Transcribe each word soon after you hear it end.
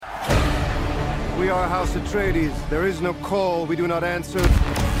We are House Atreides. There is no call we do not answer.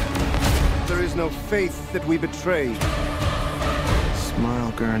 There is no faith that we betray.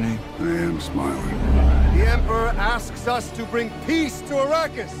 Smile, Gurney. I am smiling. The Emperor asks us to bring peace to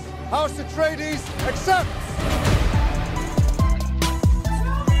Arrakis. House Atreides accepts!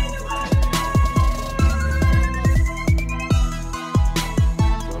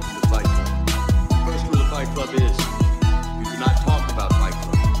 First rule of Fight Club is, you do not talk about Fight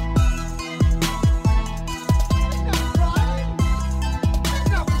Club.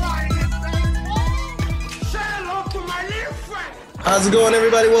 How's it going,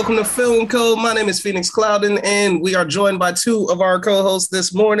 everybody? Welcome to Film Code. My name is Phoenix Clouden, and we are joined by two of our co-hosts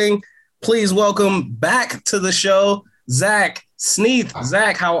this morning. Please welcome back to the show, Zach Sneath.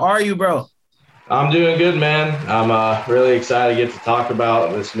 Zach, how are you, bro? I'm doing good, man. I'm really excited to get to talk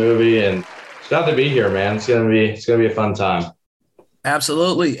about this movie, and it's glad to be here, man. It's gonna be a fun time.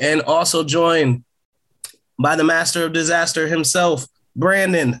 Absolutely, and also joined by the master of disaster himself,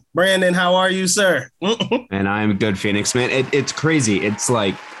 Brandon. Brandon, how are you, sir? And I'm good, Phoenix, man. It's crazy. It's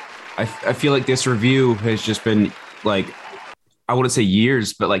like I feel like this review has just been like, I wouldn't say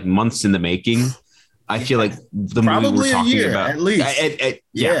years, but like months in the making. I feel like the Probably movie we're talking a year, about, at least.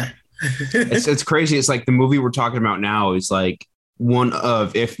 Yeah. It's crazy. It's like the movie we're talking about now is like one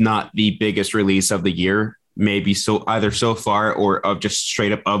of, if not the biggest release of the year, maybe so either so far or of just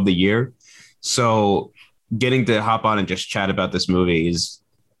straight up of the year. So getting to hop on and just chat about this movie is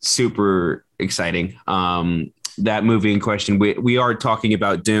super exciting. That movie in question, we are talking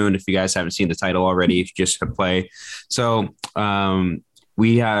about Dune. If you guys haven't seen the title already, just hit play. So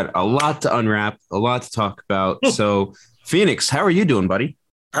we had a lot to unwrap, a lot to talk about. So Phoenix, how are you doing, buddy?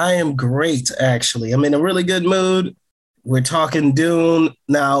 I am great, actually. I'm in a really good mood. We're talking Dune.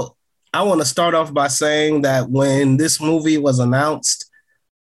 Now, I want to start off by saying that when this movie was announced,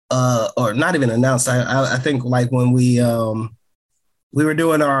 or not even announced, I think like when we were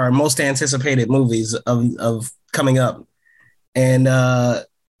doing our most anticipated movies of coming up, and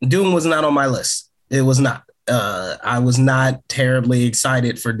Dune was not on my list. It was not. I was not terribly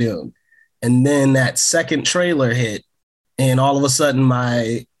excited for Dune. And then that second trailer hit, and all of a sudden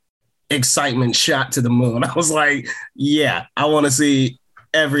my excitement shot to the moon. I was like, yeah, I want to see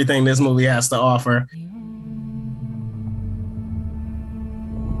everything this movie has to offer.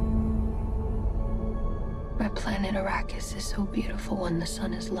 My planet Arrakis is so beautiful when the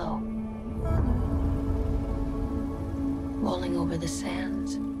sun is low. Rolling over the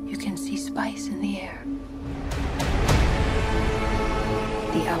sands, you can see spice in the air.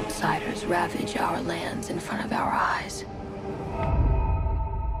 The outsiders ravage our lands in front of our eyes.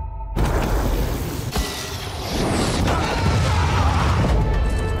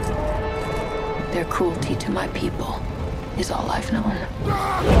 Their cruelty to my people is all I've known.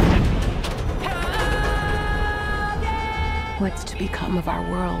 What's to become of our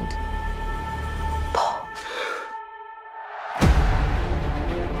world? Paul.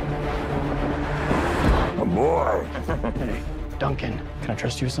 A boy. Hey, Duncan, can I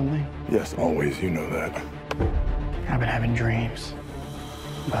trust you with something? Yes, always. You know that. I've been having dreams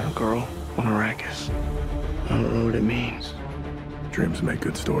about a girl on Arrakis. I don't know what it means. Dreams make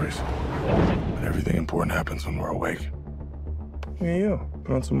good stories. But everything important happens when we're awake. Look at you.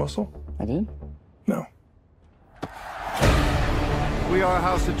 Put on some muscle? I did? No. We are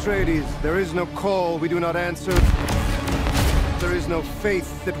House Atreides. There is no call we do not answer. There is no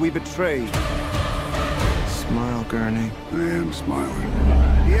faith that we betray. Smile, Gurney. I am smiling.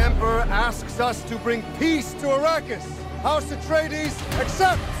 The Emperor asks us to bring peace to Arrakis. House Atreides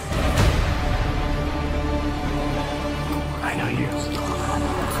accepts! I know you.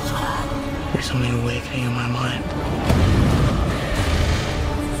 There's something awakening in my mind.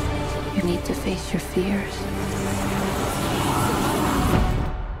 You need to face your fears.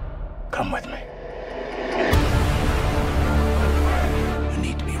 Come with me. You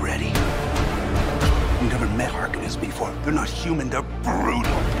need to be ready. You've never met Harkonnens before. They're not human, they're brutal.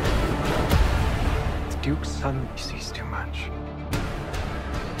 The Duke's son sees too much.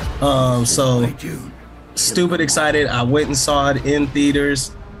 So stupid excited. I went and saw it in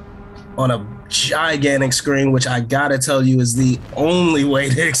theaters on a gigantic screen, which I gotta tell you is the only way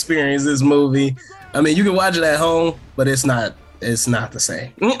to experience this movie. I mean, you can watch it at home, but it's not the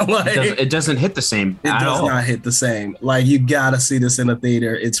same. Like, it doesn't hit the same. It does not hit the same. Like, you gotta see this in a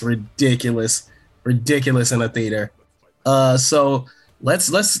theater. It's ridiculous in a theater. So let's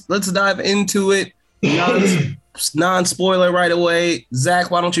dive into it. Non-spoiler right away. Zach,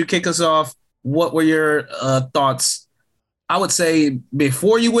 why don't you kick us off? What were your thoughts? I would say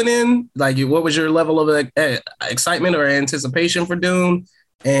before you went in, like, what was your level of excitement or anticipation for Dune?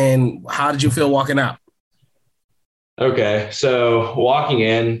 And how did you feel walking out? Okay, so walking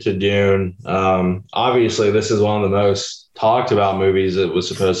into Dune, obviously this is one of the most talked about movies that was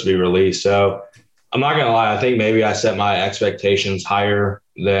supposed to be released. So I'm not gonna lie, I think maybe I set my expectations higher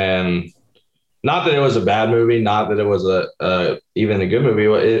than. Not that it was a bad movie, not that it was even a good movie.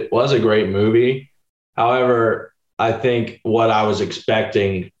 It was a great movie. However, I think what I was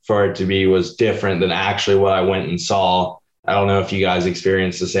expecting for it to be was different than actually what I went and saw. I don't know if you guys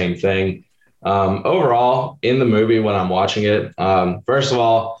experienced the same thing. Overall, in the movie when I'm watching it, first of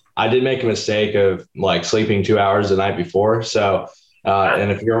all, I did make a mistake of like sleeping 2 hours the night before. So,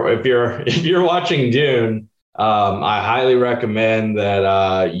 and if you're watching Dune, I highly recommend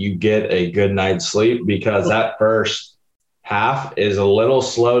that you get a good night's sleep, because that first half is a little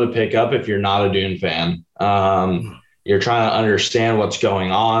slow to pick up if you're not a Dune fan. You're trying to understand what's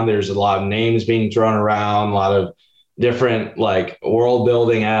going on. There's a lot of names being thrown around, a lot of different like world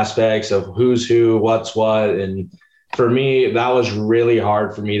building aspects of who's who, what's what. And for me, that was really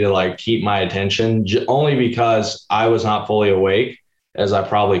hard for me to like keep my attention, only because I was not fully awake as I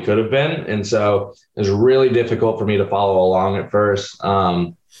probably could have been. And so it was really difficult for me to follow along at first.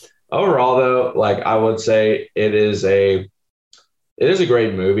 Overall though, like I would say it is a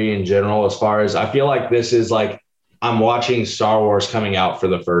great movie in general, as far as I feel like this is like, I'm watching Star Wars coming out for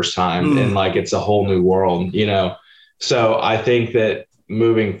the first time and like, it's a whole new world, you know? So I think that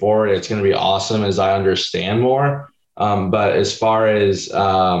moving forward, it's going to be awesome as I understand more. But as far as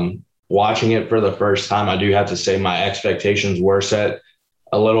watching it for the first time, I do have to say my expectations were set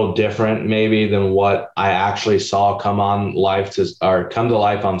a little different maybe than what I actually saw come to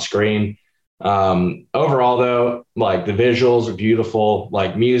life on screen. Overall though, like the visuals are beautiful,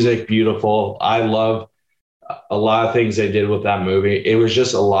 like music, beautiful. I love a lot of things they did with that movie. It was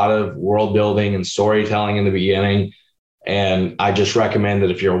just a lot of world building and storytelling in the beginning. And I just recommend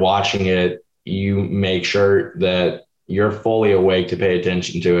that if you're watching it, you make sure that you're fully awake to pay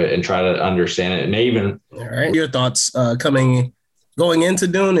attention to it and try to understand it. And maybe even. All right. Your thoughts going into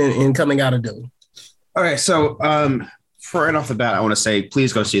Dune and coming out of Dune. All right. So for right off the bat, I want to say,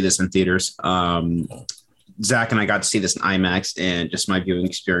 please go see this in theaters. Zach and I got to see this in IMAX, and just my viewing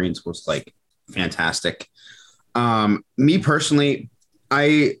experience was like fantastic. Me personally,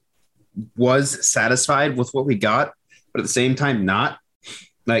 I was satisfied with what we got, but at the same time, not.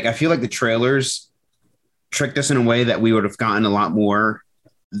 Like, I feel like the trailers tricked us in a way that we would have gotten a lot more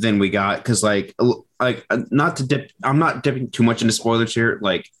than we got. Because, like not to dip, I'm not dipping too much into spoilers here.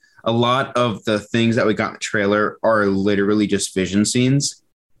 Like, a lot of the things that we got in the trailer are literally just vision scenes,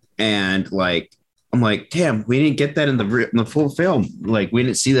 and like, I'm like, damn, we didn't get that in the full film. Like, we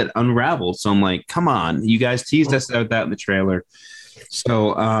didn't see that unravel. So I'm like, come on, you guys teased us out that in the trailer.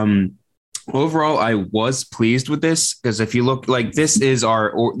 So overall, I was pleased with this, because if you look, like, this is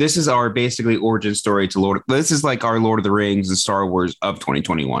our basically origin story to this is like our Lord of the Rings and Star Wars of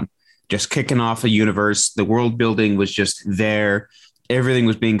 2021. Just kicking off a universe. The world building was just there. Everything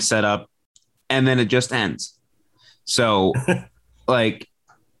was being set up, and then it just ends. So like,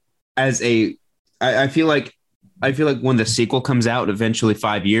 I feel like when the sequel comes out eventually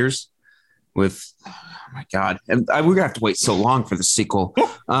 5 years with, oh my God, and we're gonna have to wait so long for the sequel.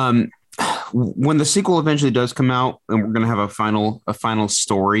 When the sequel eventually does come out and we're gonna have a final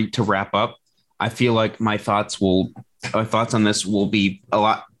story to wrap up, I feel like my thoughts on this will be a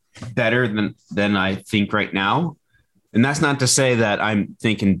lot better than I think right now. And that's not to say that I'm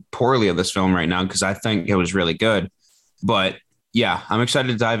thinking poorly of this film right now, because I think it was really good. But yeah, I'm excited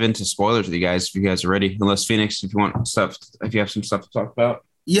to dive into spoilers with you guys if you guys are ready. Unless Phoenix, if you have some stuff to talk about.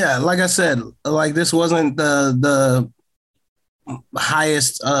 Yeah, like I said, like this wasn't the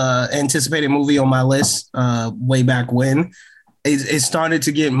highest anticipated movie on my list way back when. It started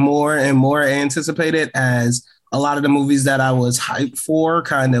to get more and more anticipated as a lot of the movies that I was hyped for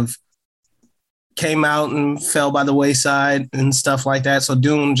kind of came out and fell by the wayside and stuff like that. So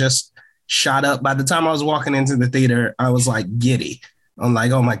Dune just shot up. By the time I was walking into the theater, I was like giddy. I'm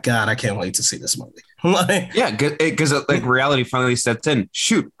like, oh my God, I can't wait to see this movie. Like, yeah, because like reality finally sets in.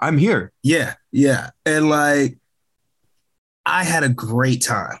 Shoot, I'm here. Yeah. And like, I had a great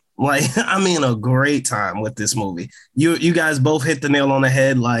time. Like, I mean, a great time with this movie. You guys both hit the nail on the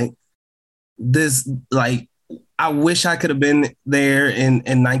head. Like this, like, I wish I could have been there in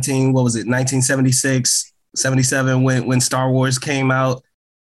 1976, 77 when Star Wars came out.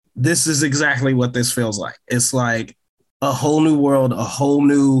 This is exactly what this feels like. It's like a whole new world, a whole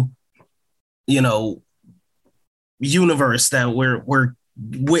new, universe that we're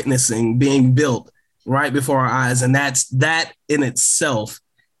witnessing being built right before our eyes. And that in itself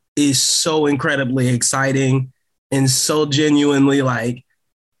is so incredibly exciting and so genuinely like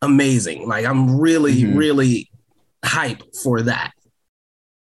amazing. Like I'm really, really hyped for that.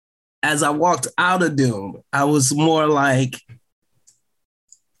 As I walked out of Dune, I was more like,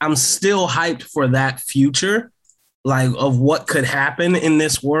 I'm still hyped for that future, like of what could happen in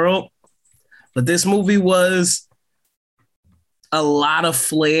this world. But this movie was a lot of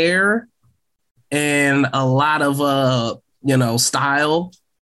flair and a lot of style,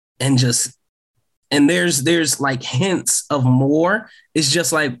 and there's like hints of more. It's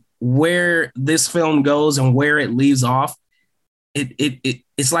just like where this film goes and where it leaves off.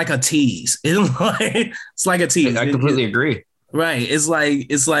 It's like a tease. It's like a tease. I completely agree. Right. It's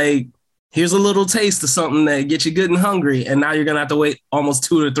like here's a little taste of something that gets you good and hungry, and now you're gonna have to wait almost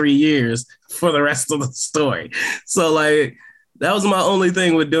 2 to 3 years for the rest of the story. So like that was my only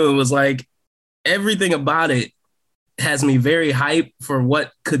thing with Dune, was like everything about it has me very hyped for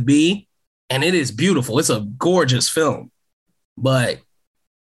what could be, and it is beautiful. It's a gorgeous film, but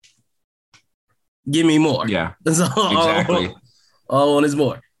give me more. Yeah, so exactly. All I want is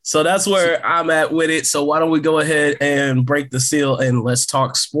more. So that's where I'm at with it. So why don't we go ahead and break the seal and let's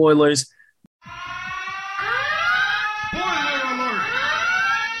talk spoilers.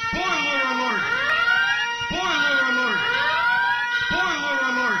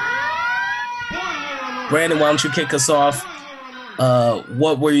 Brandon, why don't you kick us off?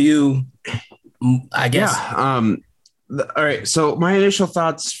 What were you, I guess? Yeah. All right. So my initial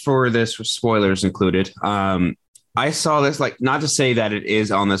thoughts for this were spoilers included. I saw this, like, not to say that it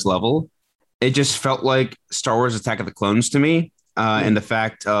is on this level. It just felt like Star Wars Attack of the Clones to me. And the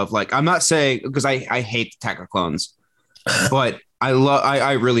fact of, like, I'm not saying, because I hate Attack of the Clones, but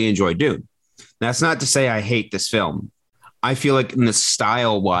I really enjoy Dune. That's not to say I hate this film. I feel like in the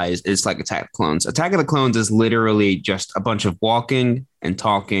style wise, it's like Attack of the Clones. Attack of the Clones is literally just a bunch of walking and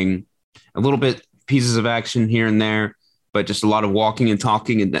talking, a little bit pieces of action here and there, but just a lot of walking and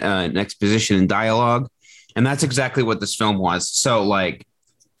talking and exposition and dialogue. And that's exactly what this film was. So like,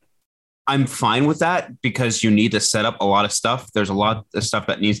 I'm fine with that because you need to set up a lot of stuff. There's a lot of stuff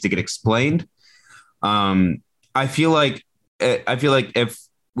that needs to get explained. I feel like if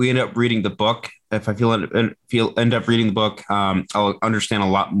we end up reading the book, if I end up reading the book, I'll understand a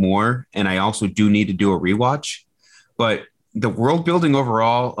lot more. And I also do need to do a rewatch. But the world building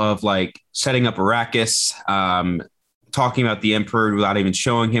overall of like setting up Arrakis, talking about the Emperor without even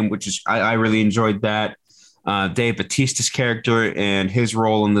showing him, which is I really enjoyed that. Dave Bautista's character and his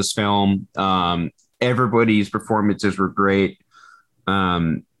role in this film. Everybody's performances were great.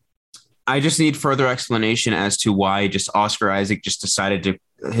 I just need further explanation as to why just Oscar Isaac just decided to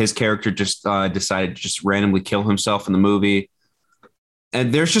just randomly kill himself in the movie.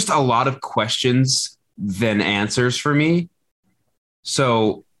 And there's just a lot of questions than answers for me.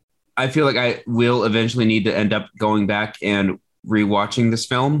 So I feel like I will eventually need to end up going back and rewatching this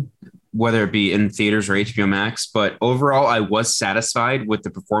film, whether it be in theaters or HBO Max. But overall, I was satisfied with the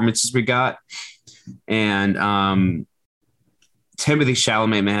performances we got. And Timothee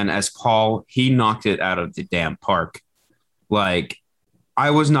Chalamet, man, as Paul, he knocked it out of the damn park. Like, I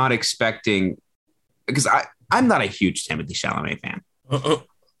was not expecting, because I'm not a huge Timothee Chalamet fan.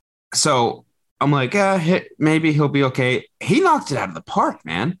 So I'm like, maybe he'll be okay. He knocked it out of the park,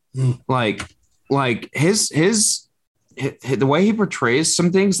 man. Like his the way he portrays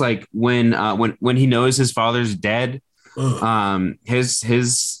some things, like when he knows his father's dead,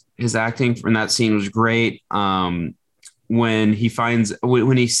 his acting in that scene was great. When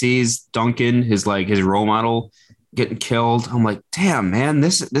he sees Duncan, his role model, getting killed, I'm like, damn, man,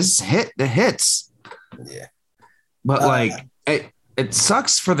 this hits. Yeah. But it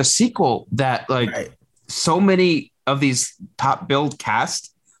sucks for the sequel that so many of these top billed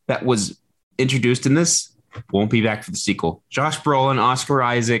cast that was introduced in this won't be back for the sequel. Josh Brolin, Oscar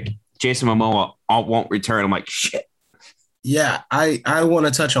Isaac, Jason Momoa all won't return. I'm like, shit. Yeah, I want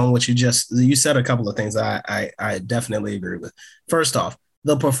to touch on what you said a couple of things I definitely agree with. First off,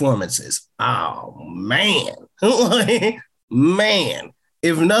 the performances. Oh, man. Man,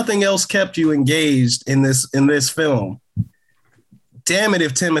 if nothing else kept you engaged in this film, damn it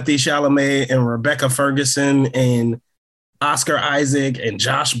if Timothee Chalamet and Rebecca Ferguson and Oscar Isaac and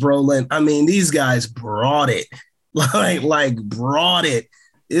Josh Brolin, I mean, these guys brought it. Brought it.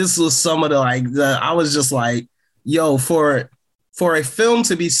 This was some of the I was just like, yo, for a film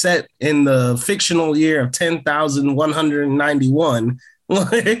to be set in the fictional year of 10,191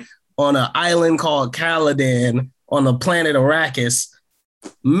 on an island called Caladan on the planet Arrakis,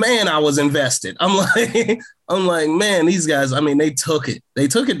 man, I was invested. I'm like, man, these guys, I mean, they took it. They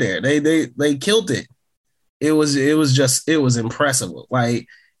took it there. They killed it. It was impressive.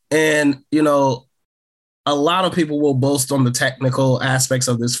 And a lot of people will boast on the technical aspects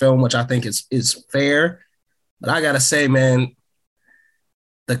of this film, which I think is fair. But I gotta say, man,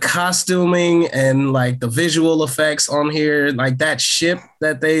 the costuming and like the visual effects on here, like that ship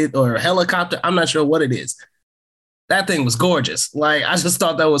that or helicopter, I'm not sure what it is. That thing was gorgeous. Like, I just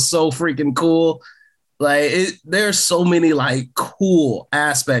thought that was so freaking cool. Like, there's so many like cool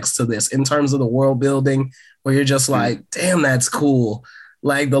aspects to this in terms of the world building where you're just like, damn, that's cool.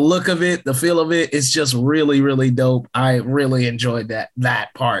 Like the look of it, the feel of it, it's just really, really dope. I really enjoyed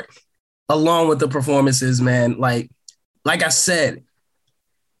that part. Along with the performances, man. Like I said,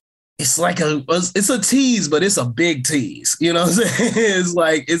 it's a tease, but it's a big tease. You know what I'm saying? It's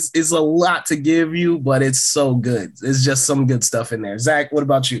like it's a lot to give you, but it's so good. It's just some good stuff in there. Zach, what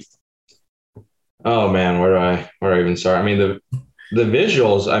about you? Oh man, where do I even start? I mean, the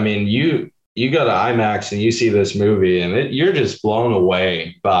visuals, I mean, you go to IMAX and you see this movie and you're just blown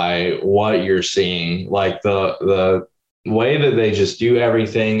away by what you're seeing. Like the way that they just do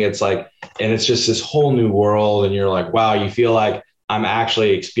everything. It's like, and it's just this whole new world. And you're like, wow, you feel like I'm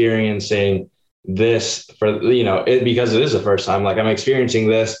actually experiencing this because it is the first time, like I'm experiencing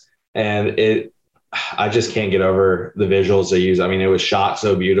this, and I just can't get over the visuals they use. I mean, it was shot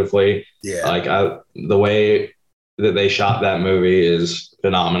so beautifully. Yeah. Like the way that they shot that movie is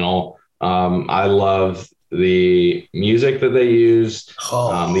phenomenal. I love the music that they used.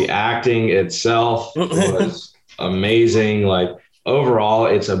 The acting itself was amazing. Like overall,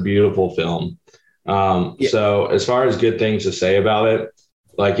 it's a beautiful film. So as far as good things to say about it,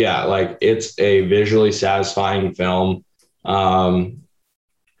 like it's a visually satisfying film.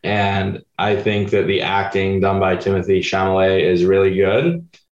 And I think that the acting done by Timothee Chalamet is really good.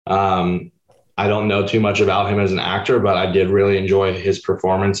 I don't know too much about him as an actor, but I did really enjoy his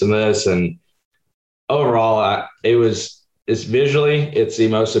performance in this. And overall, it's visually, it's the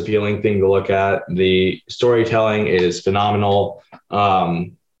most appealing thing to look at. The storytelling is phenomenal.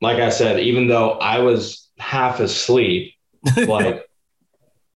 Like I said, even though I was half asleep, like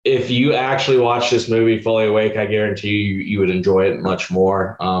if you actually watch this movie fully awake, I guarantee you would enjoy it much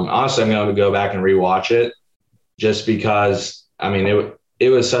more. Honestly, I'm going to go back and rewatch it just because, I mean, it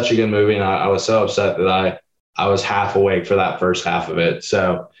was such a good movie, and I was so upset that I was half awake for that first half of it.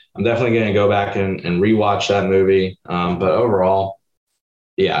 So I'm definitely going to go back and rewatch that movie. But overall,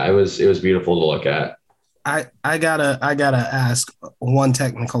 yeah, it was beautiful to look at. I gotta ask one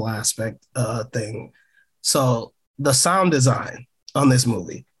technical aspect thing. So the sound design on this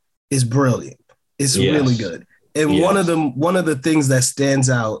movie is brilliant. It's really good. And one of the things that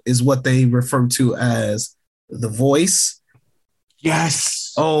stands out is what they refer to as the voice.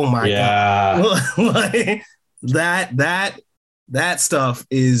 Yes. Oh my God. Like, that stuff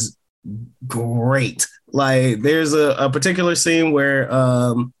is great. Like there's a particular scene where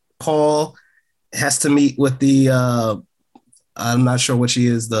Paul has to meet with the I'm not sure what she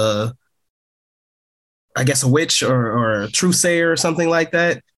is, I guess a witch or a truthsayer or something like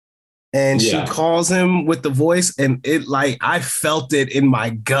that. And she calls him with the voice, and it like I felt it in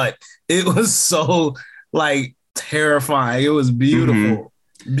my gut. It was so like terrifying. It was beautiful.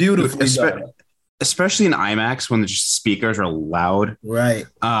 Beautifully done. Especially in IMAX when the speakers are loud. Right.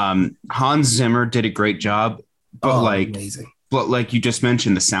 Hans Zimmer did a great job. But amazing. But like you just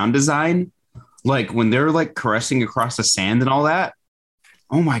mentioned, the sound design, like when they're like caressing across the sand and all that,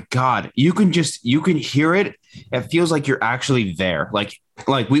 oh my God, you can hear it. It feels like you're actually there. Like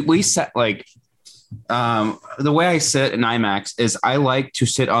we set like the way I sit in IMAX is I like to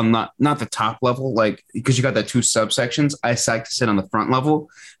sit on not the top level, like because you got the two subsections. I like to sit on the front level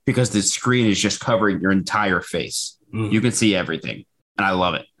because the screen is just covering your entire face. You can see everything, and I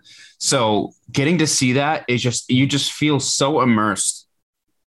love it. So getting to see that is you just feel so immersed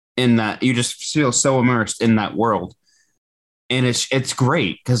in that. You just feel so immersed in that world, and it's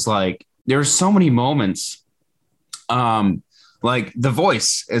great because like there's so many moments. Like the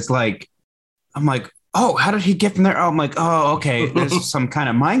voice is like, I'm like, oh, how did he get from there? Oh, I'm like, oh, okay, there's some kind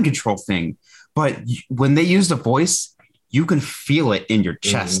of mind control thing. But when they use the voice, you can feel it in your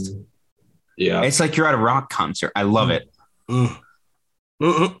chest. Yeah, it's like you're at a rock concert. I love it.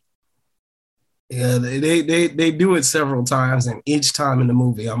 Yeah, they do it several times, and each time in the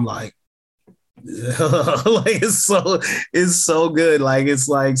movie, I'm like, like it's so good. Like it's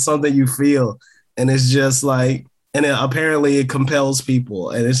like something you feel, and it's just like, and apparently it compels people,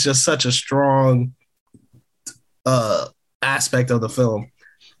 and it's just such a strong aspect of the film.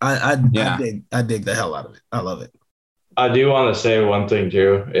 I dig the hell out of it. I love it. I do want to say one thing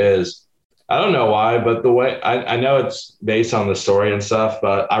too is I don't know why, but the way I know it's based on the story and stuff,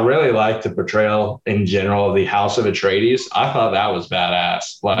 but I really like the portrayal in general of the House of Atreides. I thought that was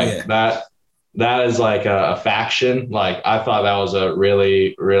badass. Like that is like a faction. Like I thought that was a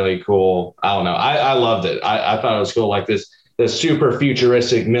really, really cool. I don't know. I loved it. I thought it was cool. Like this super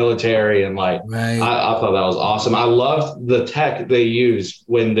futuristic military and like Right. I thought that was awesome. I loved the tech they use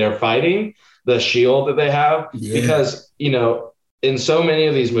when they're fighting, the shield that they have, because in so many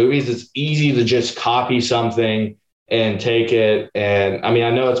of these movies, it's easy to just copy something and take it. And I mean, I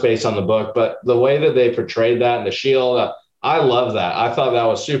know it's based on the book, but the way that they portrayed that and the shield, I love that. I thought that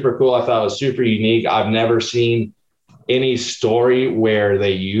was super cool. I thought it was super unique. I've never seen any story where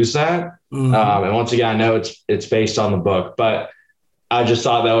they use that. And once again, I know it's based on the book, but I just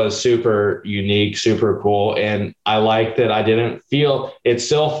thought that was super unique, super cool. And I like that I didn't feel, it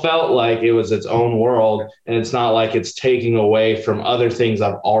still felt like it was its own world. And it's not like it's taking away from other things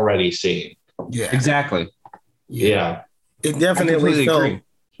I've already seen. Yeah, exactly. Yeah. It definitely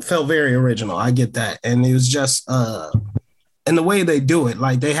felt very original. I get that. And it was just, and the way they do it,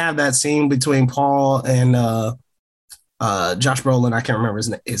 like they have that scene between Paul and Josh Brolin. I can't remember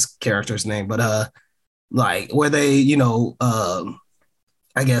his character's name, but like where they,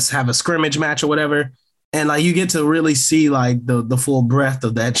 I guess have a scrimmage match or whatever. And like you get to really see like the full breadth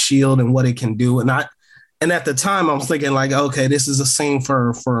of that shield and what it can do. And at the time I was thinking like, okay, this is a scene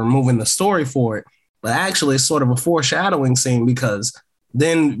for moving the story forward. But actually it's sort of a foreshadowing scene because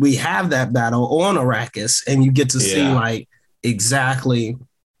then we have that battle on Arrakis and you get to see like exactly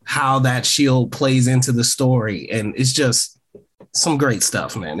how that shield plays into the story. And it's just some great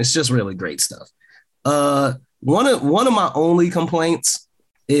stuff, man. It's just really great stuff. One of my only complaints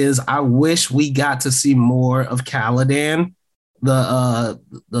is I wish we got to see more of Caladan,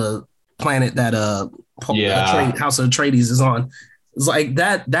 the planet that House of Atreides is on. It's like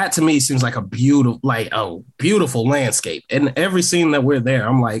that to me seems like a beautiful landscape. And every scene that we're there,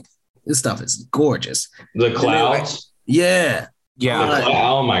 I'm like, this stuff is gorgeous. The clouds. Yeah.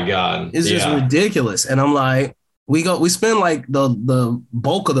 Oh my God. It's just ridiculous. And I'm like, we spend like the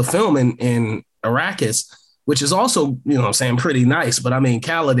bulk of the film in Arrakis, which is also, pretty nice. But I mean,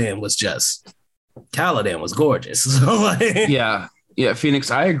 Caladan was gorgeous. So like, yeah,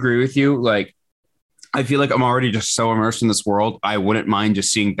 Phoenix, I agree with you. Like, I feel like I'm already just so immersed in this world. I wouldn't mind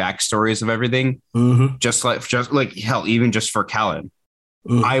just seeing backstories of everything. Just like hell, even just for Caladan.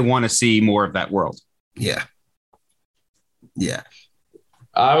 I want to see more of that world. Yeah.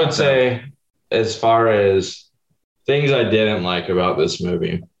 I would say as far as things I didn't like about this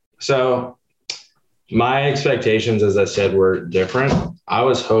movie. So my expectations, as I said, were different. I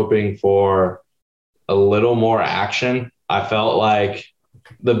was hoping for a little more action. I felt like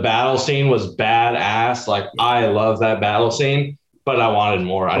the battle scene was badass. Like I love that battle scene, but I wanted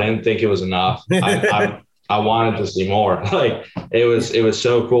more. I didn't think it was enough. I wanted to see more. Like it was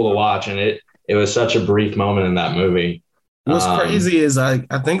so cool to watch. And it was such a brief moment in that movie. What's crazy is I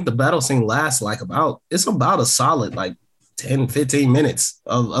think the battle scene lasts like about a solid like 10, 15 minutes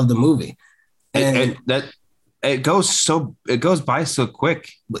of the movie. And it goes by so quick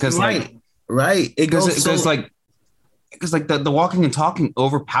because because the walking and talking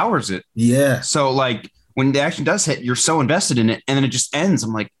overpowers it. Yeah. So like when the action does hit, you're so invested in it and then it just ends.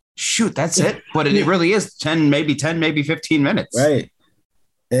 I'm like, shoot, that's it. But it really is 10, maybe 15 minutes. Right.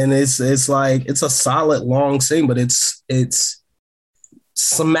 And it's like, it's a solid long scene, but it's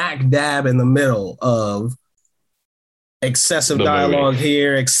smack dab in the middle of excessive dialogue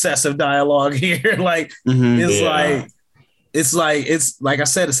here, excessive dialogue here. Like it's like I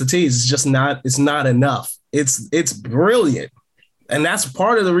said, it's a tease. It's just it's not enough. It's brilliant. And that's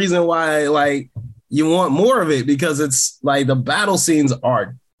part of the reason why like you want more of it, because it's like the battle scenes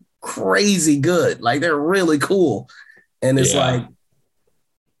are crazy good. Like they're really cool. And it's like,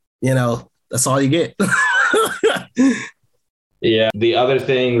 that's all you get. Yeah. The other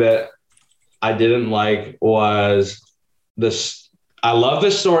thing that I didn't like was this. I love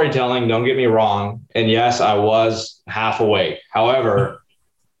the storytelling. Don't get me wrong. And yes, I was half awake. However,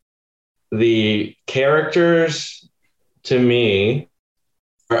 the characters to me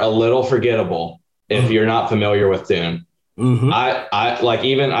are a little forgettable if you're not familiar with Dune.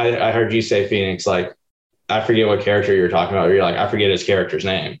 I heard you say, Phoenix, like, I forget what character you're talking about. You're like, I forget his character's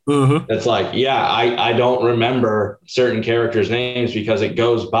name. It's like, I don't remember certain characters' names because it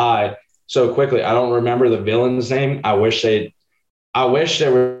goes by so quickly. I don't remember the villain's name. I wish there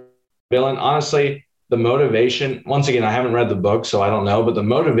were villain. Honestly, the motivation, once again, I haven't read the book, so I don't know, but the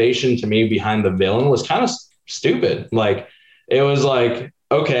motivation to me behind the villain was kind of stupid. Like, it was like,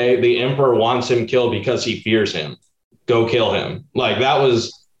 okay, the Emperor wants him killed because he fears him. Go kill him. Like, that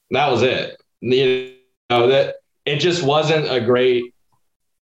was it. That it just wasn't a great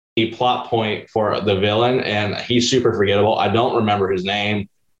plot point for the villain, and he's super forgettable. I don't remember his name.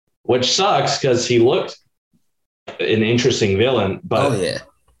 which sucks because he looked an interesting villain. But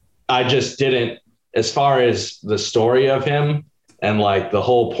I just didn't, as far as the story of him and like the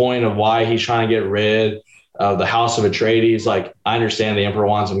whole point of why he's trying to get rid of the House of Atreides. Like, I understand the Emperor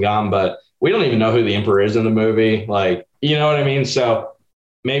wants him gone, but we don't even know who the Emperor is in the movie. Like, you know what I mean? So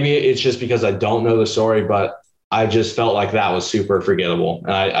maybe it's just because I don't know the story, but I just felt like that was super forgettable.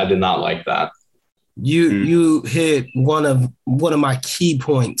 And I did not like that. You hit one of my key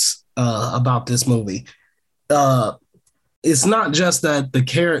points about this movie. It's not just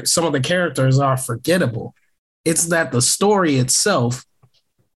that some of the characters are forgettable. It's that the story itself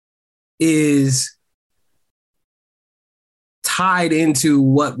is tied into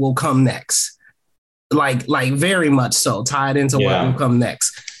what will come next. Like very much so tied into what will come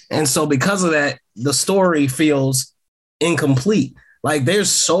next. And so because of that, the story feels incomplete. Like there's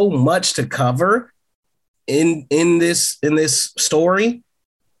so much to cover in this story.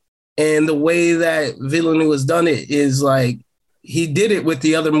 And the way that Villeneuve has done it is like, he did it with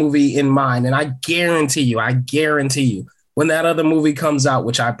the other movie in mind. And I guarantee you, when that other movie comes out,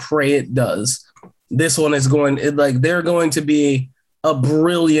 which I pray it does, this one is they're going to be a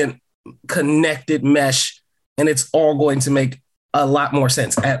brilliant connected mesh, and it's all going to make a lot more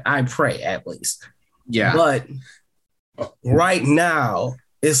sense. I pray, at least. Yeah. But right now,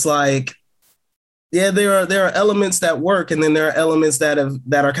 it's like, there are elements that work, and then there are elements that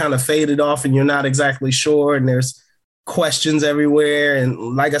are kind of faded off, and you're not exactly sure, and there's questions everywhere,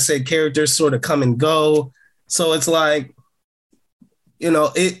 and like I said, characters sort of come and go. So it's like,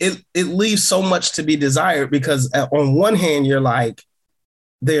 it leaves so much to be desired, because on one hand, you're like,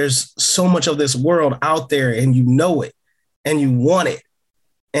 there's so much of this world out there, and you know it, and you want it.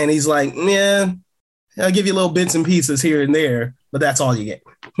 And he's like, yeah, I'll give you little bits and pieces here and there, but that's all you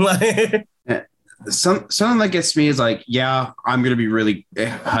get. Something that gets me is like, yeah, I'm going to be really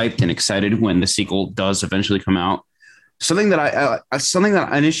hyped and excited when the sequel does eventually come out.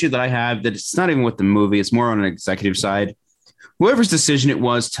 An issue that I have, that it's not even with the movie, it's more on an executive side. Whoever's decision it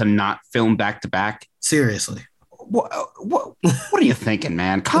was to not film back to back. Seriously. What are you thinking,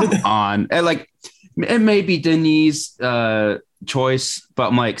 man? Come on. And like, it may be Denis' choice, but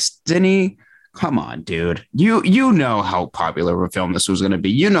I'm like, Denis, come on, dude. You know how popular of a film this was going to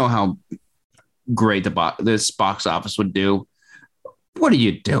be. You know how great this box office would do. What are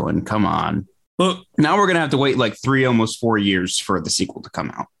you doing? Come on. Now we're going to have to wait like 3, almost 4 years for the sequel to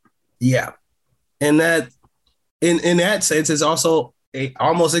come out. Yeah. And that, in that sense, is also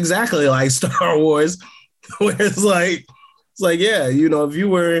almost exactly like Star Wars, where it's like, yeah, if you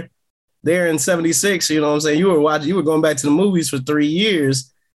were there in 76, you know what I'm saying? You were going back to the movies for 3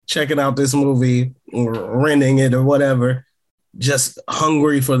 years, checking out this movie or renting it or whatever, just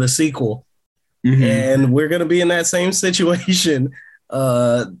hungry for the sequel. Mm-hmm. And we're going to be in that same situation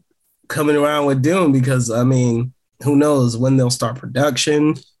coming around with Dune, because, I mean, who knows when they'll start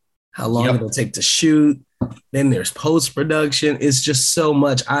production, how long it'll take to shoot. Then there's post-production. It's just so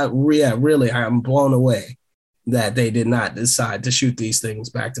much. I'm blown away that they did not decide to shoot these things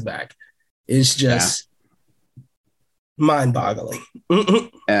back to back. It's just mind-boggling. I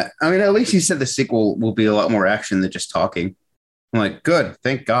mean, at least he said the sequel will be a lot more action than just talking. I'm like, good,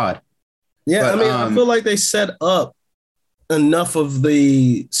 thank God. Yeah, but, I mean, I feel like they set up enough of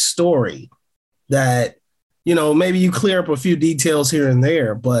the story that, maybe you clear up a few details here and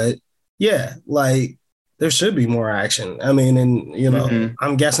there, but yeah, like there should be more action. I mean, and,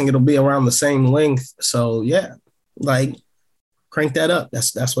 I'm guessing it'll be around the same length. So yeah, like crank that up.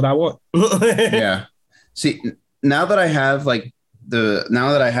 That's what I want. Yeah. See, now that I have like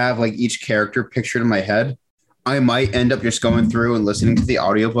each character pictured in my head, I might end up just going through and listening to the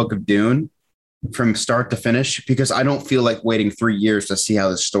audiobook of Dune from start to finish, because I don't feel like waiting 3 years to see how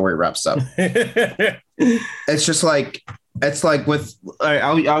this story wraps up. It's just like, it's like with,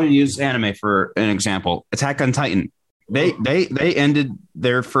 I'll use anime for an example. Attack on Titan. They ended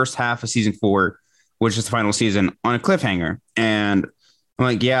their first half of season 4, which is the final season, on a cliffhanger. And I'm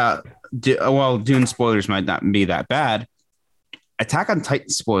like, yeah, Dune spoilers might not be that bad. Attack on Titan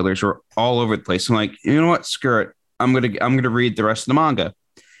spoilers are all over the place. I'm like, you know what? Screw it. I'm gonna read the rest of the manga.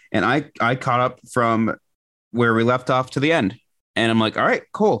 And I caught up from where we left off to the end. And I'm like, all right,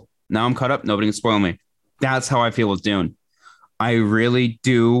 cool. Now I'm caught up. Nobody can spoil me. That's how I feel with Dune. I really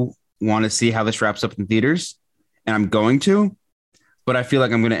do want to see how this wraps up in theaters, and I'm going to, but I feel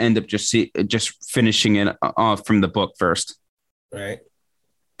like I'm going to end up just finishing it off from the book first. Right.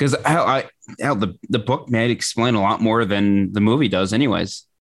 Because the book may explain a lot more than the movie does anyways.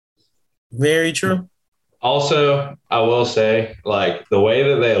 Very true. Also, I will say, like, the way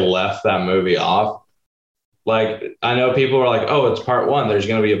that they left that movie off, like, I know people are like, oh, it's part one. There's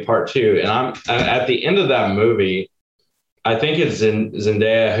going to be a part two. And I'm at the end of that movie. I think it's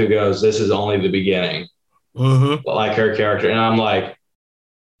Zendaya who goes, this is only the beginning, like her character. And I'm like,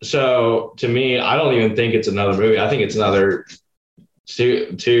 so to me, I don't even think it's another movie. I think it's another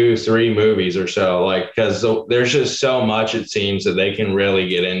two, 3 movies or so, like, because there's just so much, it seems, that they can really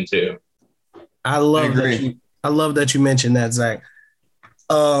get into. I love that you mentioned that, Zach.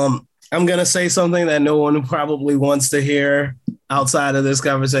 I'm going to say something that no one probably wants to hear outside of this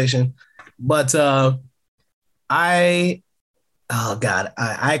conversation, but oh God,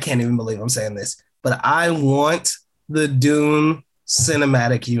 I can't even believe I'm saying this, but I want the Dune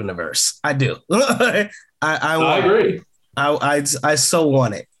cinematic universe. I do. I agree. I so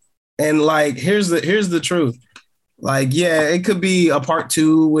want it. And like, here's the truth. Like, yeah, it could be a part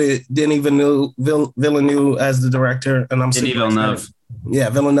 2 with Denis Villeneuve as the director, and I'm Denis Villeneuve. Yeah,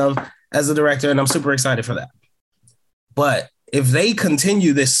 Villeneuve as the director, and I'm super excited for that. But if they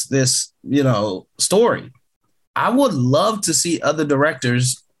continue this story, I would love to see other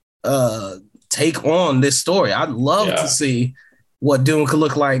directors take on this story. I'd love to see what Dune could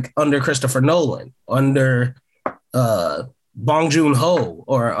look like under Christopher Nolan, under Bong Joon-ho,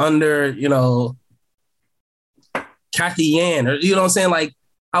 or under, Kathy Yan, or, you know what I'm saying? Like,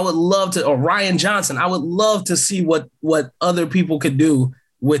 I would love to, or Ryan Johnson. I would love to see what other people could do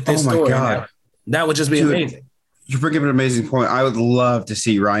with this story. God. That would just be amazing. You bring up an amazing point. I would love to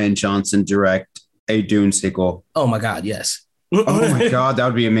see Ryan Johnson direct a Dune sequel. Oh my God, yes. Oh my God, that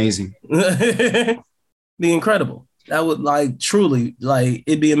would be amazing. Be incredible. That would truly,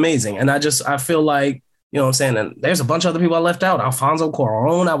 it'd be amazing. And I feel like, you know what I'm saying? And there's a bunch of other people I left out. Alfonso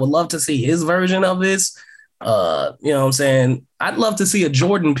Cuarón, I would love to see his version of this. You know what I'm saying? I'd love to see a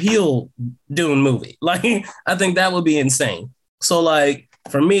Jordan Peele Dune movie. Like, I think that would be insane. So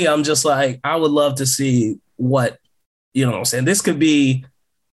for me, I'm just I would love to see what, you know what I'm saying? This could be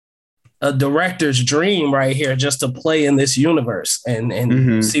a director's dream right here, just to play in this universe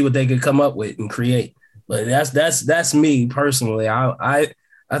and see what they could come up with and create. But that's me personally. I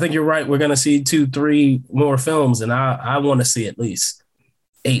think you're right. We're going to see 2-3 more films, and I want to see at least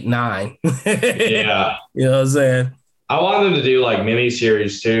 8-9. Yeah. You know what I'm saying? I want them to do mini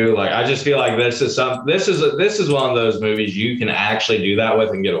series too. I just feel like this is one of those movies you can actually do that with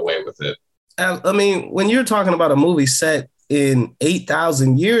and get away with it. I mean, when you're talking about a movie set in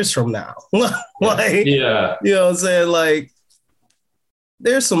 8,000 years from now, you know what I'm saying?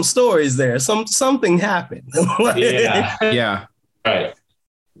 There's some stories there. Something happened. Yeah. Right.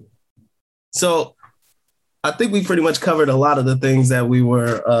 So I think we pretty much covered a lot of the things that we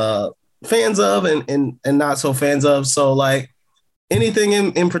were fans of and not so fans of. So anything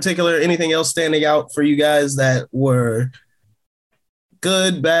in particular, anything else standing out for you guys that were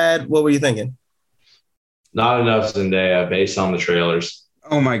good, bad? What were you thinking? Not enough Zendaya based on the trailers.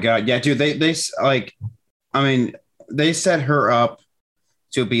 Oh my God. Yeah, dude, they set her up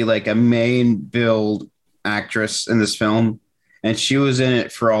to be a main build actress in this film, and she was in it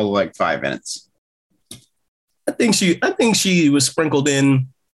for all 5 minutes. I think she was sprinkled in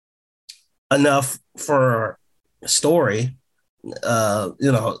enough for a story.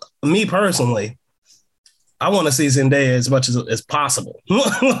 Me personally, I want to see Zendaya as much as possible.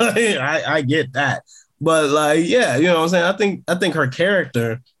 I get that. But you know what I'm saying? I think her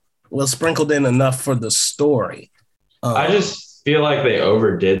character was sprinkled in enough for the story. I just feel like they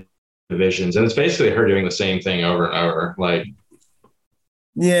overdid the visions, and it's basically her doing the same thing over and over.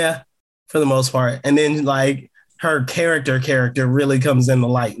 Yeah, for the most part. And then her character really comes in the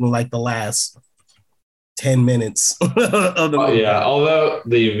light in the last 10 minutes of the movie. Yeah, although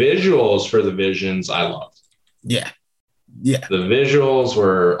the visuals for the visions I loved. Yeah. The visuals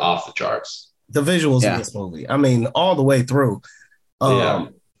were off the charts. The visuals in this movie, I mean, all the way through.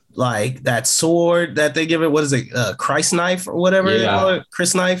 That sword that they give it, what is it? Christ knife or whatever they call it?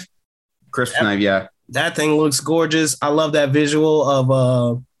 Chris knife? Knife, yeah. That thing looks gorgeous. I love that visual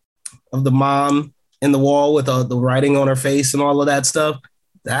of the mom in the wall with the writing on her face and all of that stuff.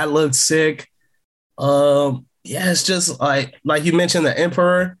 That looks sick. It's just like you mentioned, the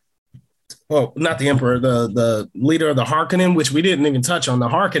Emperor. Well, not the Emperor, the leader of the Harkonnen, which we didn't even touch on. The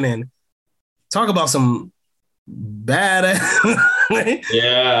Harkonnen. Talk about some badass.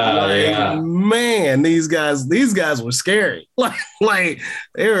 Man, these guys were scary. They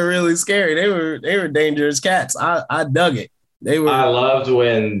were really scary. They were dangerous cats. I dug it. I loved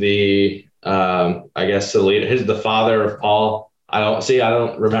when the I guess the leader, the father of Paul. I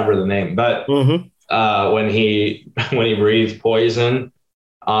don't remember the name, but when he breathed poison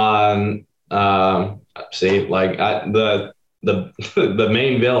on the the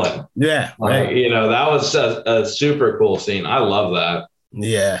main villain. Yeah, Like, right. you know, that was a super cool scene. I love that.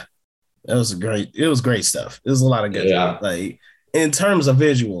 Yeah, that was great. It was great stuff. It was a lot of good. Yeah. Like in terms of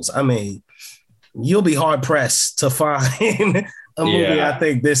visuals, I mean, you'll be hard pressed to find a movie, I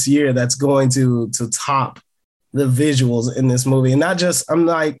think, this year that's going to top the visuals in this movie. And not just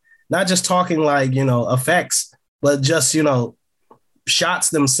talking like, you know, effects, but just, you know, shots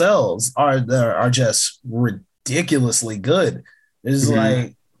themselves are just ridiculously good. It's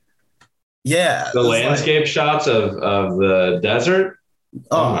like, yeah. The landscape shots of the desert.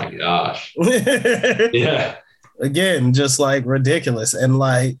 Oh my gosh. Yeah. Again, just like ridiculous. And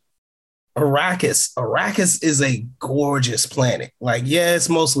like Arrakis is a gorgeous planet. Like, yeah, it's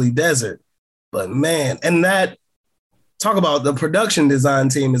mostly desert, but man, and that talk about the production design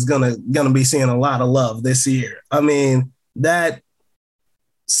team is gonna be seeing a lot of love this year. I mean, that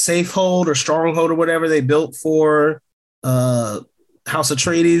Safehold or Stronghold or whatever they built for House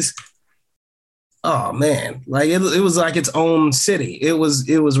Atreides. Oh man, like it was like its own city. It was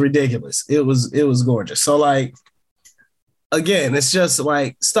ridiculous. It was gorgeous. So like, again, it's just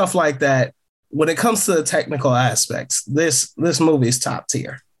like stuff like that. When it comes to the technical aspects, this movie is top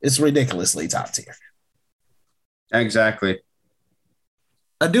tier. It's ridiculously top tier. Exactly.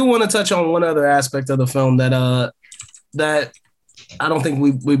 I do want to touch on one other aspect of the film that I don't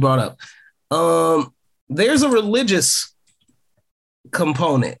think we brought up. There's a religious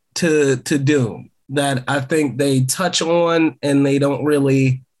component to Dune that I think they touch on, and they don't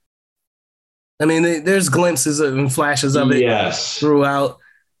really. I mean, there's glimpses and flashes of it throughout.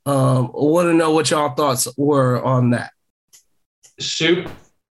 I want to know what y'all thoughts were on that.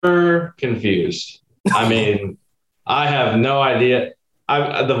 Super confused. I mean, I have no idea.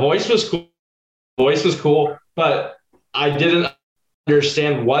 The voice was cool, but I didn't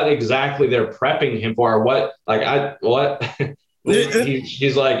understand what exactly they're prepping him for. What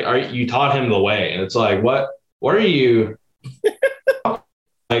he's like, you taught him the way, and it's like, what are you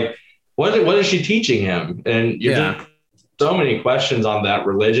like? What is she teaching him? And you're just so many questions on that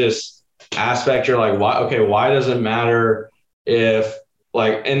religious aspect. You're like, why does it matter if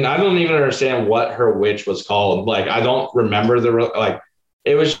like, and I don't even understand what her witch was called. Like, I don't remember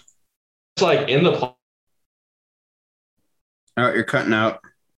it was just like in the plot. Oh, you're cutting out.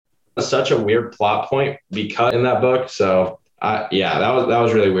 Such a weird plot point because in that book. So that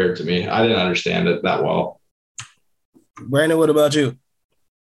was really weird to me. I didn't understand it that well. Brandon, what about you?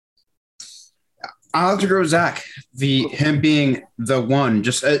 I'll have to agree with Zach. Him being the one,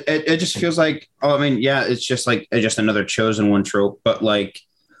 just it just feels like, it's just like just another chosen one trope, but like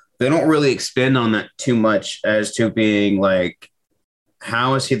they don't really expand on that too much as to being like,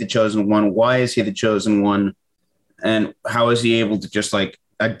 how is he the chosen one? Why is he the chosen one? And how is he able to just like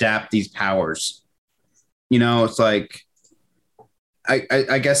adapt these powers? You know, it's like,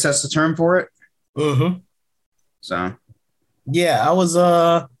 I guess that's the term for it. Mm-hmm. So, yeah, I was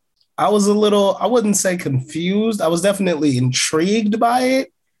a little, I wouldn't say confused. I was definitely intrigued by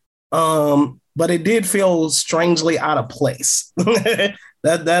it. But it did feel strangely out of place.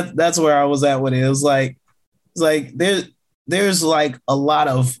 That's where I was at with it. It was like there's like a lot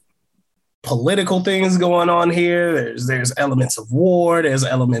of political things going on here. There's elements of war. There's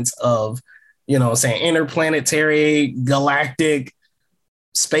elements of, interplanetary, galactic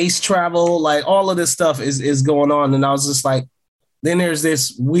space travel. Like all of this stuff is going on. And I was just like, then there's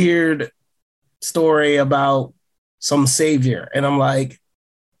this weird story about some savior. And I'm like,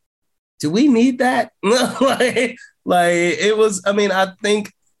 do we need that? like it was, I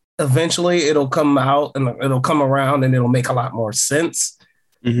think eventually it'll come out and it'll come around and it'll make a lot more sense.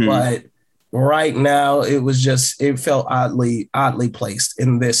 Mm-hmm. But right now it felt oddly placed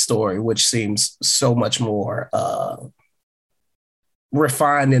in this story, which seems so much more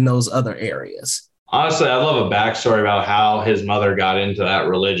refined in those other areas. Honestly, I love a backstory about how his mother got into that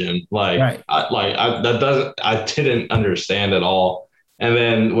religion. Like, right. I didn't understand at all. And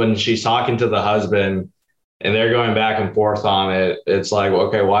then when she's talking to the husband and they're going back and forth on it, it's like,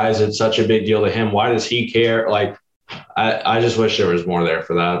 okay, why is it such a big deal to him? Why does he care? Like, I just wish there was more there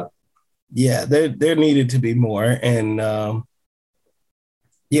for that. Yeah, there needed to be more. And,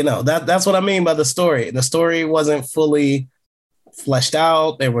 that's what I mean by the story. The story wasn't fully fleshed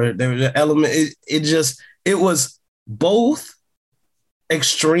out. There were elements. It was both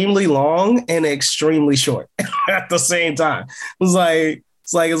extremely long and extremely short at the same time. It's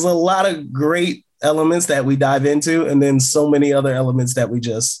a lot of great elements that we dive into, and then so many other elements that we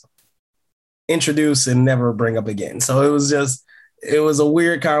just introduce and never bring up again. So it was a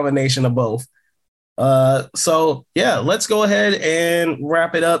weird combination of both. So yeah, let's go ahead and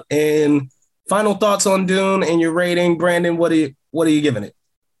wrap it up and Final thoughts on Dune and your rating, Brandon. What are you giving it?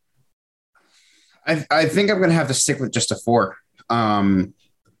 I think I'm going to have to stick with just a 4.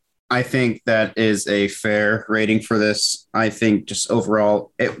 I think that is a fair rating for this. I think just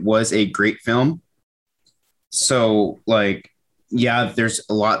overall, it was a great film. So, like, yeah, there's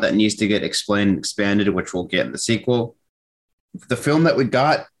a lot that needs to get explained and expanded, which we'll get in the sequel. The film that we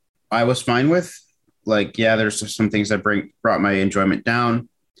got, I was fine with. Like, yeah, there's some things that brought my enjoyment down,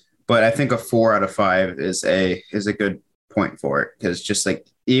 but I think a 4 out of 5 is a good point for it, because just like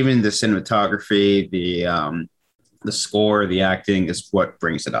even the cinematography, the score, the acting is what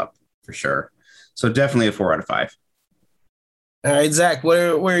brings it up for sure. So definitely a 4 out of 5. All right, Zach,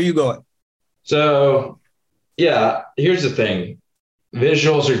 where are you going? So, yeah, here's the thing.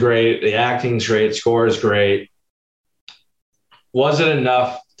 Visuals are great. The acting's great. Score is great. Was it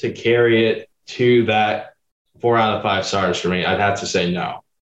enough to carry it to that 4 out of 5 stars for me? I'd have to say no.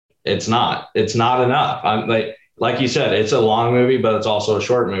 It's not. It's not enough. I'm like you said, it's a long movie, but it's also a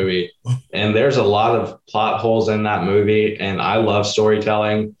short movie. And there's a lot of plot holes in that movie. And I love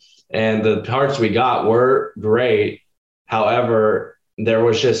storytelling. And the parts we got were great. However, there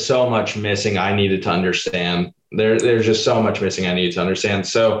was just so much missing I needed to understand. There's just so much missing I needed to understand.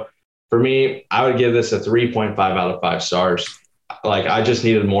 So for me, I would give this a 3.5 out of 5 stars. Like, I just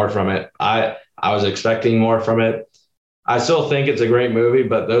needed more from it. I was expecting more from it. I still think it's a great movie,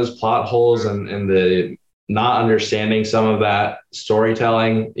 but those plot holes and the not understanding some of that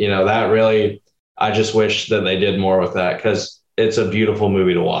storytelling, that really, I just wish that they did more with that, because it's a beautiful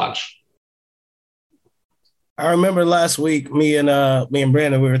movie to watch. I remember last week, me and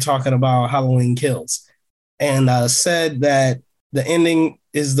Brandon, we were talking about Halloween Kills, and I said that the ending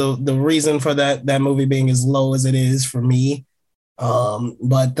is the reason for that movie being as low as it is for me.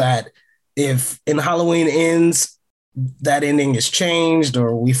 But that if in Halloween Ends, that ending is changed,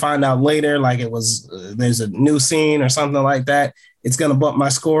 or we find out later, like it was, there's a new scene or something like that, it's going to bump my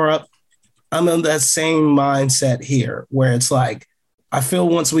score up. I'm in that same mindset here, where it's like, I feel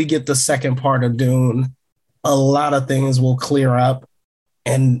once we get the second part of Dune, a lot of things will clear up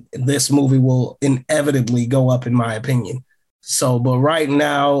and this movie will inevitably go up, in my opinion. So, but right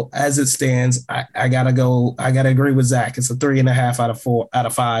now, as it stands, I gotta agree with Zach. It's a 3.5 out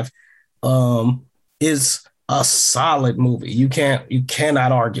of 5. Is a solid movie. You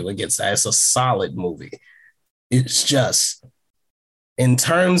cannot argue against that. It's a solid movie. It's just, in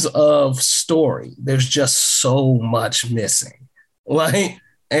terms of story, there's just so much missing. Like,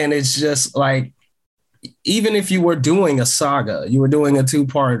 and it's just like, even if you were doing a saga, you were doing a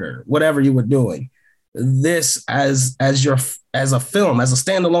 2-parter, whatever you were doing, this as a film, as a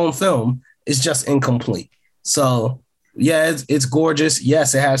standalone film, is just incomplete. So yeah, it's gorgeous.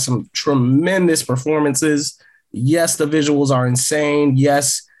 Yes, it has some tremendous performances. Yes, the visuals are insane.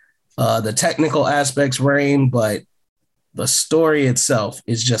 Yes, the technical aspects reign, but the story itself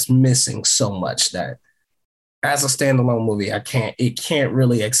is just missing so much that as a standalone movie, it can't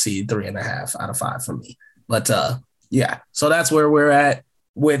really exceed 3.5 out of 5 for me. But yeah, so that's where we're at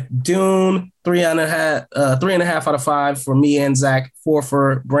with Dune. 3.5 out of 5 for me and Zach, 4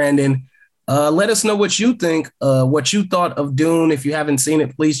 for Brandon. Let us know what you think, what you thought of Dune. If you haven't seen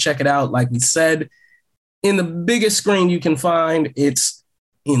it, please check it out. Like we said, in the biggest screen you can find. It's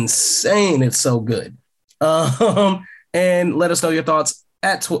insane. It's so good. And let us know your thoughts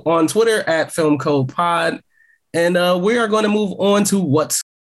on Twitter at FilmCodePod. And we are going to move on to what's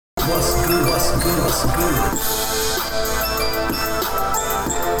good.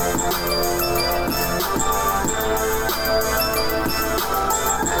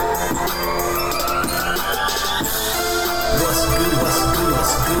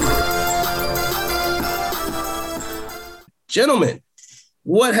 Gentlemen,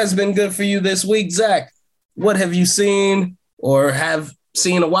 what has been good for you this week? Zach, what have you seen or have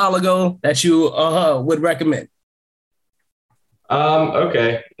seen a while ago that you would recommend?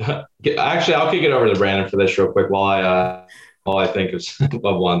 Okay. Actually, I'll kick it over to Brandon for this real quick while I think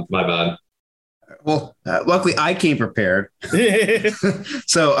of one. My bad. Well, luckily I came prepared.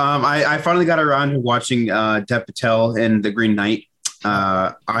 So I finally got around to watching Dev Patel and The Green Knight.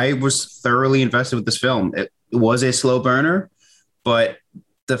 I was thoroughly invested with this film. It was a slow burner, but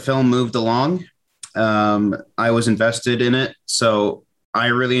the film moved along. I was invested in it, so I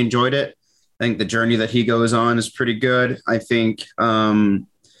really enjoyed it. I think the journey that he goes on is pretty good. I think, just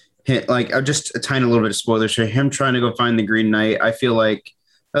a tiny little bit of spoilers for him trying to go find the Green Knight. I feel like,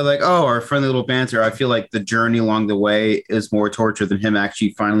 our friendly little banter. I feel like the journey along the way is more torture than him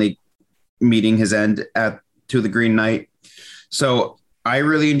actually finally meeting his end to the Green Knight. So I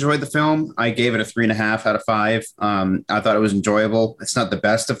really enjoyed the film. I gave it a 3.5 out of 5. I thought it was enjoyable. It's not the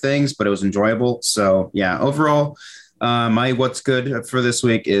best of things, but it was enjoyable. So yeah, overall, my what's good for this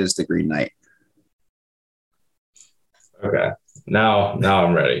week is The Green Knight. Okay, now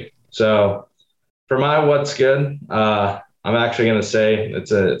I'm ready. So for my what's good, I'm actually going to say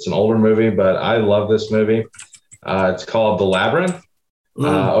it's an older movie, but I love this movie. It's called The Labyrinth.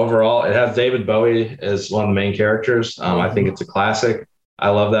 Overall, it has David Bowie as one of the main characters. I think it's a classic. I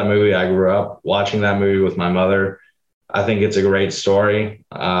love that movie. I grew up watching that movie with my mother. I think it's a great story.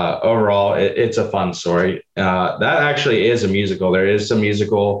 Overall, it's a fun story. That actually is a musical. There is some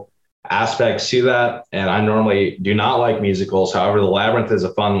musical aspects to that, and I normally do not like musicals. However, The Labyrinth is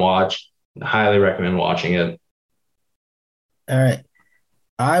a fun watch. I highly recommend watching it. All right.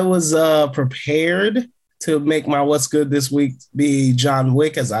 I was prepared to make my what's good this week be John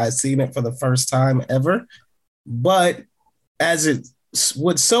Wick, as I had seen it for the first time ever. But as it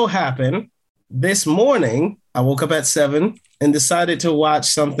would so happen, this morning, I woke up at 7 and decided to watch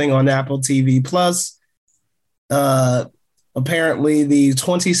something on Apple TV Plus. Apparently, the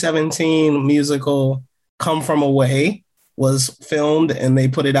 2017 musical Come From Away was filmed, and they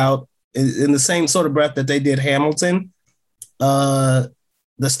put it out in the same sort of breath that they did Hamilton.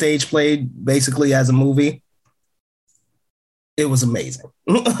 The stage played basically as a movie. It was amazing.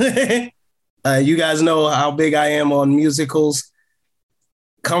 You guys know how big I am on musicals.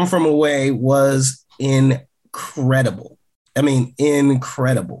 Come From Away was incredible. I mean,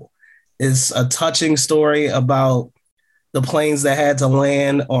 incredible. It's a touching story about the planes that had to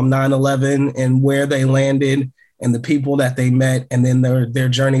land on 9/11 and where they landed and the people that they met and then their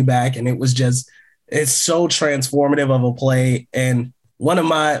journey back. And it's so transformative of a play. And one of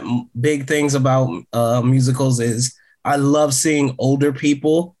my big things about musicals is I love seeing older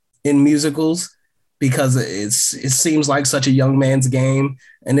people in musicals because it seems like such a young man's game.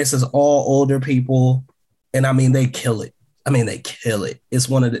 And this is all older people. And I mean, they kill it.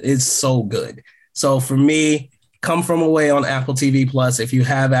 It's so good. So for me, Come From Away on Apple TV Plus. If you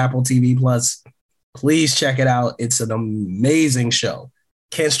have Apple TV Plus, please check it out. It's an amazing show.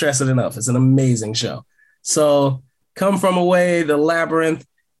 Can't stress it enough. It's an amazing show. So Come From Away, The Labyrinth,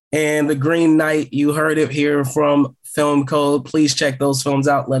 and The Green Knight. You heard it here from Film Code. Please check those films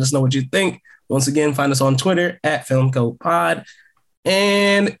out. Let us know what you think. Once again, find us on Twitter at Film Code Pod.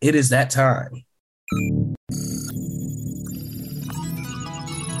 And it is that time.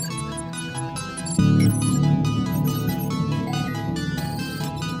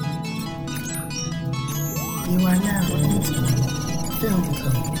 You are now entering Film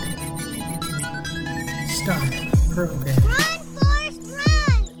Code. Start program. Run, Forrest,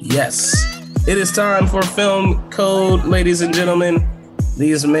 run! Yes, it is time for Film Code, ladies and gentlemen.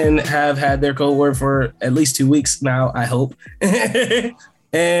 These men have had their code word for at least 2 weeks now, I hope.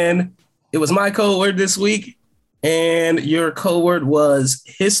 And it was my code word this week. And your code word was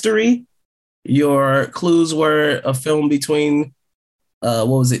history. Your clues were a film between,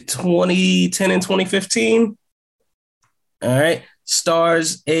 2010 and 2015? All right.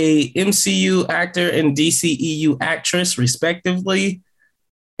 Stars a MCU actor and DCEU actress, respectively.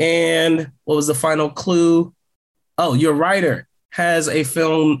 And what was the final clue? Oh, your writer has a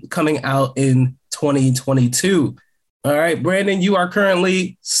film coming out in 2022. All right, Brandon, you are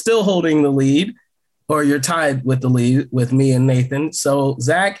currently still holding the lead, or you're tied with the lead with me and Nathan. So,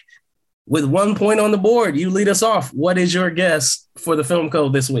 Zach, with 1 point on the board, you lead us off. What is your guess for the film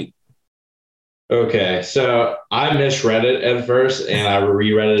code this week? Okay, so I misread it at first, and I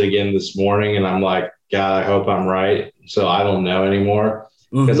reread it again this morning, and I'm like, God, I hope I'm right. So I don't know anymore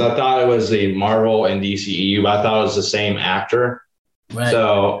because I thought it was the Marvel and DCEU, but I thought it was the same actor. Right.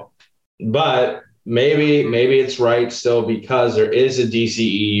 So, but maybe it's right still because there is a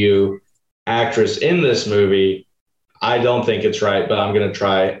DCEU actress in this movie. I don't think it's right, but I'm going to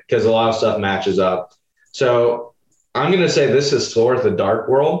try because a lot of stuff matches up. So I'm going to say this is Thor: The Dark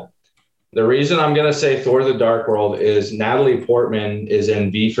World. The reason I'm going to say Thor: The Dark World is Natalie Portman is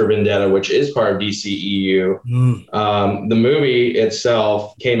in V for Vendetta, which is part of DCEU. The movie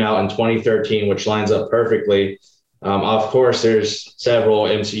itself came out in 2013, which lines up perfectly. Of course, there's several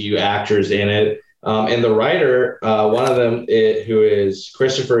MCU actors in it. And the writer, one of them, who is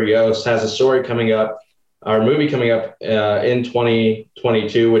Christopher Yost, has a story coming up, or a movie coming up in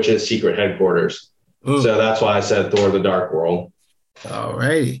 2022, which is Secret Headquarters. So that's why I said Thor: The Dark World. All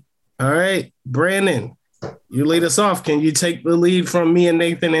righty. All right, Brandon, you lead us off. Can you take the lead from me and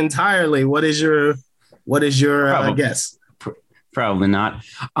Nathan entirely? What is your guess? Probably not.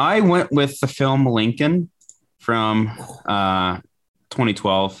 I went with the film Lincoln from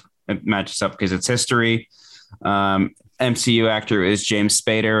 2012. It matches up because it's history. MCU actor is James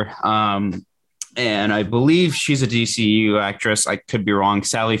Spader. And I believe she's a DCU actress. I could be wrong.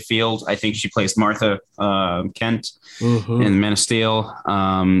 Sally Field. I think she plays Martha Kent in Man of Steel.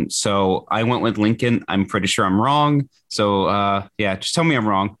 So I went with Lincoln. I'm pretty sure I'm wrong. So yeah, just tell me I'm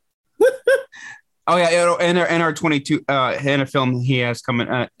wrong. Oh yeah, and our 22 and a film he has coming,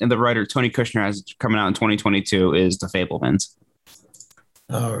 and the writer Tony Kushner has coming out in 2022 is The Fabelmans.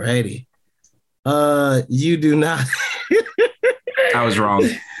 Alrighty. You do not. I was wrong.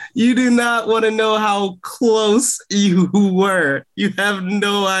 You do not want to know how close you were. You have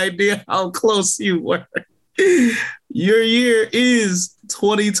no idea how close you were. Your year is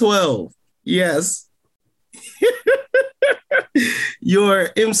 2012. Yes. Your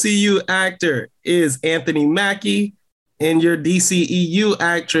MCU actor is Anthony Mackie, and your DCEU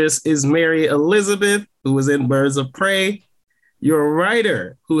actress is Mary Elizabeth, who was in Birds of Prey. Your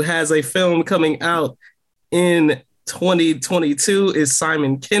writer, who has a film coming out in 2022, is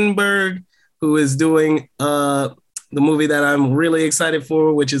Simon Kinberg, who is doing the movie that I'm really excited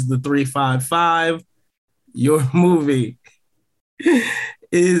for, which is The 355. Your movie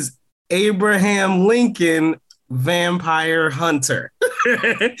is Abraham Lincoln, Vampire Hunter.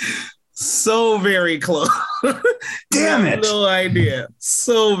 So very close. Damn it. No idea.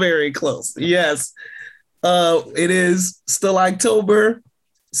 So very close. Yes. It is still October.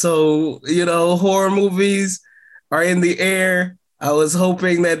 So, horror movies are in the air. I was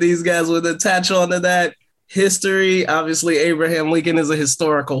hoping that these guys would attach onto that history. Obviously, Abraham Lincoln is a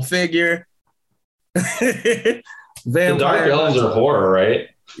historical figure. The Dark Elves are horror, right?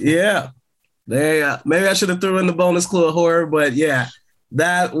 Yeah. Maybe I should have threw in the bonus clue of horror, but yeah,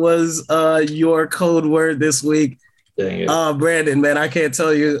 that was your code word this week. Dang it. Brandon, man, I can't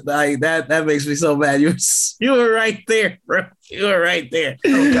tell you. That makes me so mad. You were right there, bro. You were right there.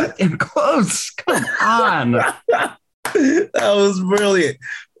 Oh, goddamn close. Come on. That was brilliant.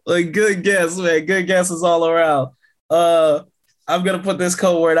 Like, good guess, man. Good guesses all around. I'm gonna put this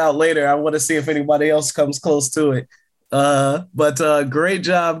code word out later. I want to see if anybody else comes close to it. But great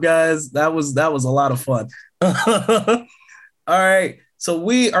job, guys. That was a lot of fun. All right, so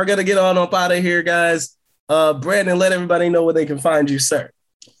we are gonna get on up out of here, guys. Brandon, let everybody know where they can find you, sir.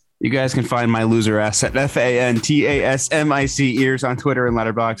 You guys can find my loser ass at FANTASMIC ears on Twitter and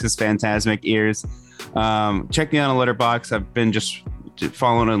Letterboxd is Phantasmic Ears. Check me out on Letterboxd. I've been just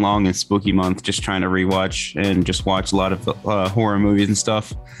following along in Spooky Month, just trying to rewatch and just watch a lot of horror movies and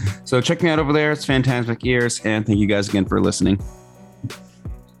stuff. So check me out over there. It's Phantasmic Ears, and thank you guys again for listening.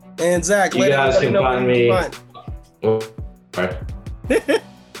 And Zach, you guys can find me. Oh, sorry.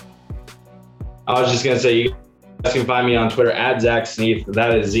 I was just gonna say you guys can find me on Twitter at Zach Sneath.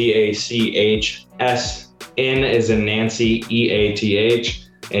 That is ZACHSN as in Nancy EATH,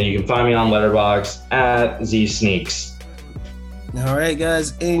 and you can find me on Letterboxd at ZSneaks. All right,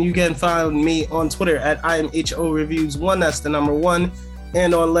 guys, and you can find me on Twitter at IamHOReviews1. That's the number 1,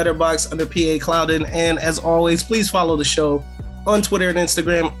 and on Letterboxd under PA Clouden. And as always, please follow the show on Twitter and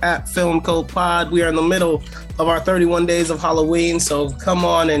Instagram at FilmCodePod. We are in the middle of our 31 days of Halloween, so come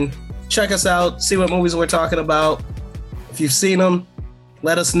on and check us out, see what movies we're talking about. If you've seen them,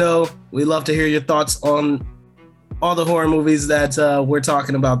 let us know. We'd love to hear your thoughts on all the horror movies that we're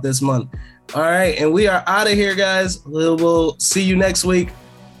talking about this month. All right, and we are out of here, guys. We'll see you next week.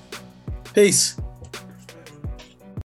 Peace.